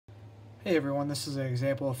Hey everyone, this is an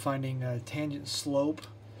example of finding a tangent slope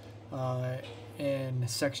in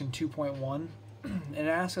section 2.1. And it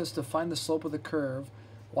asks us to find the slope of the curve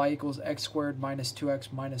y equals x squared minus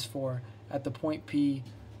 2x minus 4 at the point P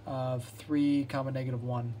of 3 comma negative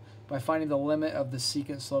 1 by finding the limit of the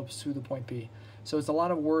secant slopes to the point P. So it's a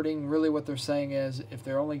lot of wording. Really what they're saying is if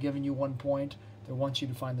they're only giving you one point, they want you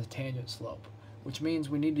to find the tangent slope, which means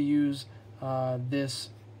we need to use this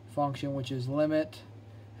function, which is limit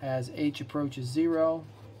as h approaches 0,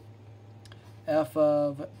 f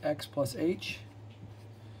of x plus h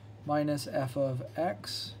minus f of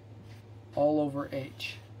x all over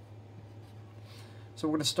h. So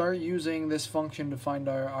we're going to start using this function to find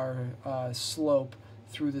our slope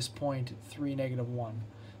through this point 3, negative 1.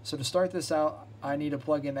 So to start this out, I need to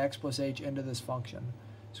plug in x plus h into this function.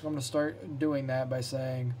 So I'm going to start doing that by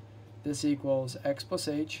saying this equals x plus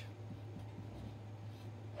h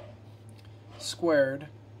squared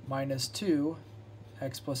minus 2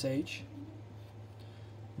 x plus h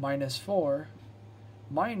minus 4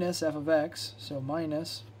 minus f of x, so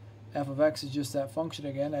minus f of x is just that function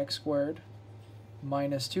again, x squared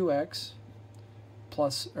minus 2x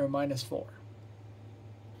plus or minus 4.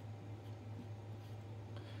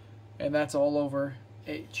 And that's all over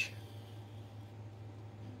h.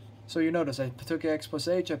 So you notice I took x plus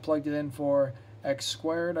h, I plugged it in for x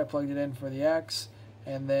squared, I plugged it in for the x,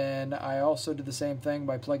 and then I also did the same thing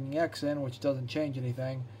by plugging x in, which doesn't change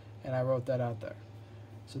anything, and I wrote that out there.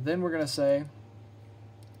 So then we're going to say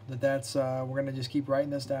that we're going to just keep writing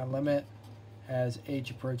this down, limit as h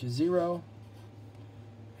approaches 0,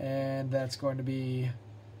 and that's going to be,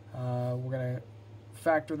 we're going to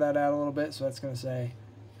factor that out a little bit, so that's going to say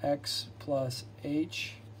x plus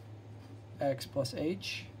h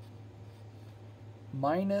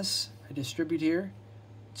minus, I distribute here,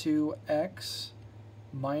 2x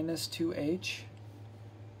minus 2h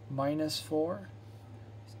minus 4.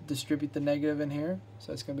 Distribute the negative in here,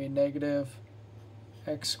 so it's going to be negative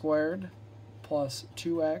x squared plus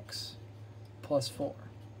 2x plus 4.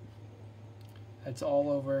 That's all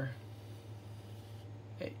over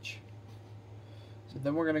h. So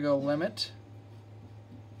then we're going to go limit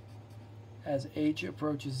as h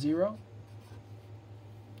approaches 0.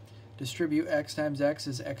 Distribute x times x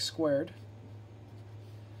is x squared.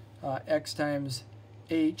 X times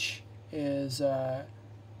h is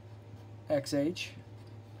xh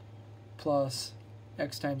plus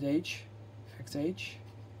x times h, xh.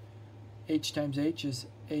 H times h is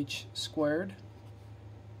h squared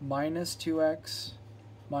minus 2x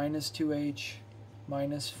minus 2h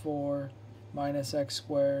minus 4 minus x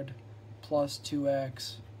squared plus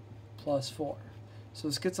 2x plus 4. So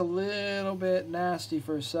this gets a little bit nasty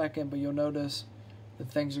for a second, but you'll notice that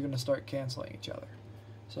things are going to start canceling each other.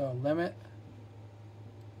 So limit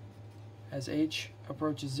as h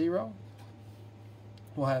approaches 0,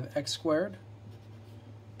 we'll have x squared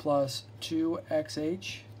plus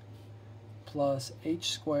 2xh plus h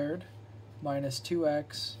squared minus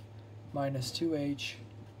 2x minus 2h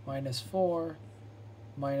minus 4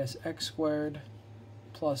 minus x squared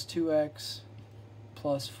plus 2x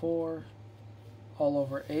plus 4 all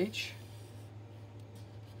over h.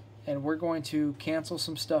 And we're going to cancel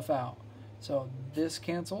some stuff out. So this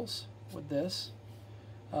cancels with this.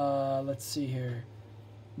 Let's see here.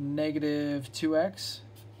 Negative 2x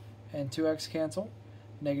and 2x cancel.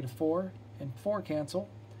 Negative 4 and 4 cancel.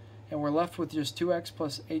 And we're left with just 2x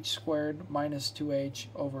plus h squared minus 2h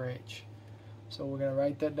over h. So we're going to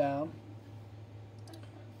write that down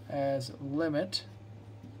as limit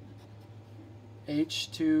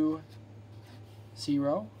h to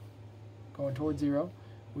 0, going towards 0.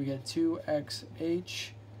 We get 2xh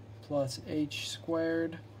plus h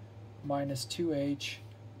squared minus 2h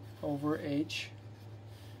over h,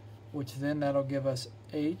 which then that'll give us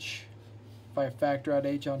h. If I factor out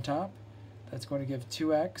h on top, that's going to give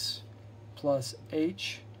 2x plus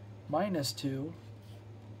h minus 2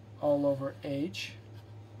 all over h.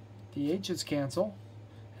 The h's cancel,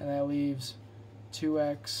 and that leaves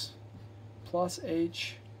 2x plus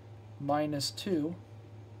h minus 2,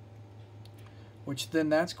 which then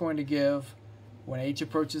that's going to give, when h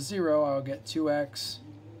approaches 0, I'll get 2x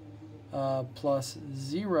plus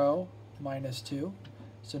 0 minus 2.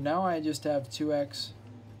 So now I just have 2x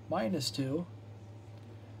minus 2.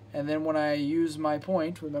 And then when I use my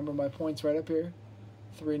point, remember my point's right up here,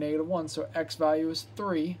 3, negative 1, so x value is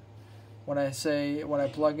 3. When I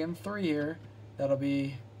plug in 3 here, that'll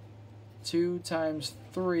be 2 times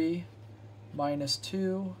 3 minus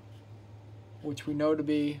 2, which we know to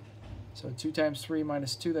be, so 2 times 3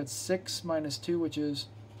 minus 2, that's 6 minus 2, which is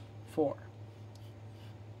 4.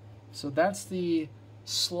 So that's the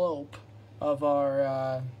slope of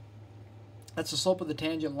our That's the slope of the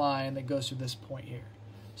tangent line that goes through this point here.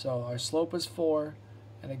 So our slope is 4,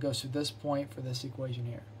 and it goes through this point for this equation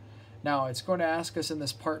here. Now it's going to ask us in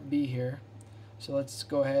this part B here. So let's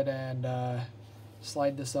go ahead and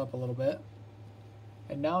slide this up a little bit.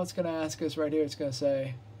 And now it's going to ask us right here, it's going to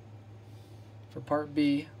say, for part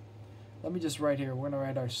B, let me just write here, we're going to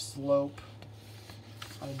write our slope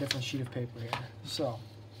on a different sheet of paper here. So,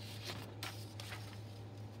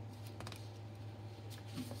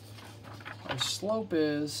 our slope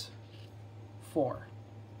is 4.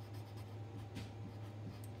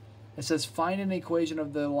 It says find an equation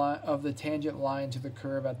of the tangent line to the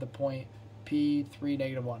curve at the point P 3,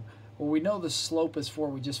 -1. Well, we know the slope is 4,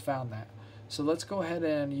 we just found that. So let's go ahead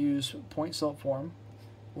and use point slope form,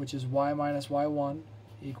 which is y minus y1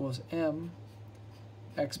 equals m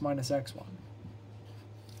x minus x1.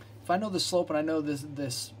 If I know the slope and I know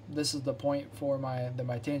this is the point for that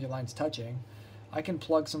my tangent line's touching, I can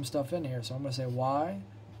plug some stuff in here. So I'm going to say y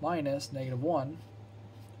minus -1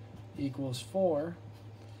 equals 4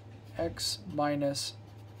 x minus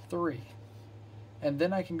 3. And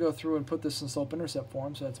then I can go through and put this in slope intercept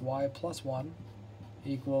form. So that's y plus 1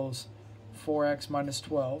 equals 4x minus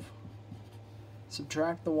 12.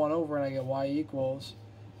 Subtract the 1 over and I get y equals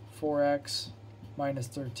 4x minus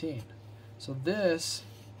 13. So this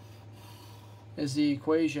is the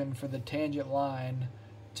equation for the tangent line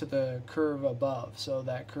to the curve above. So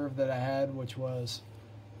that curve that I had, which was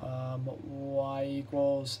y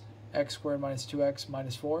equals x squared minus 2x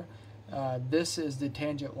minus 4. This is the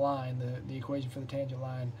tangent line, the equation for the tangent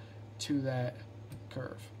line to that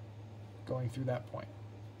curve going through that point.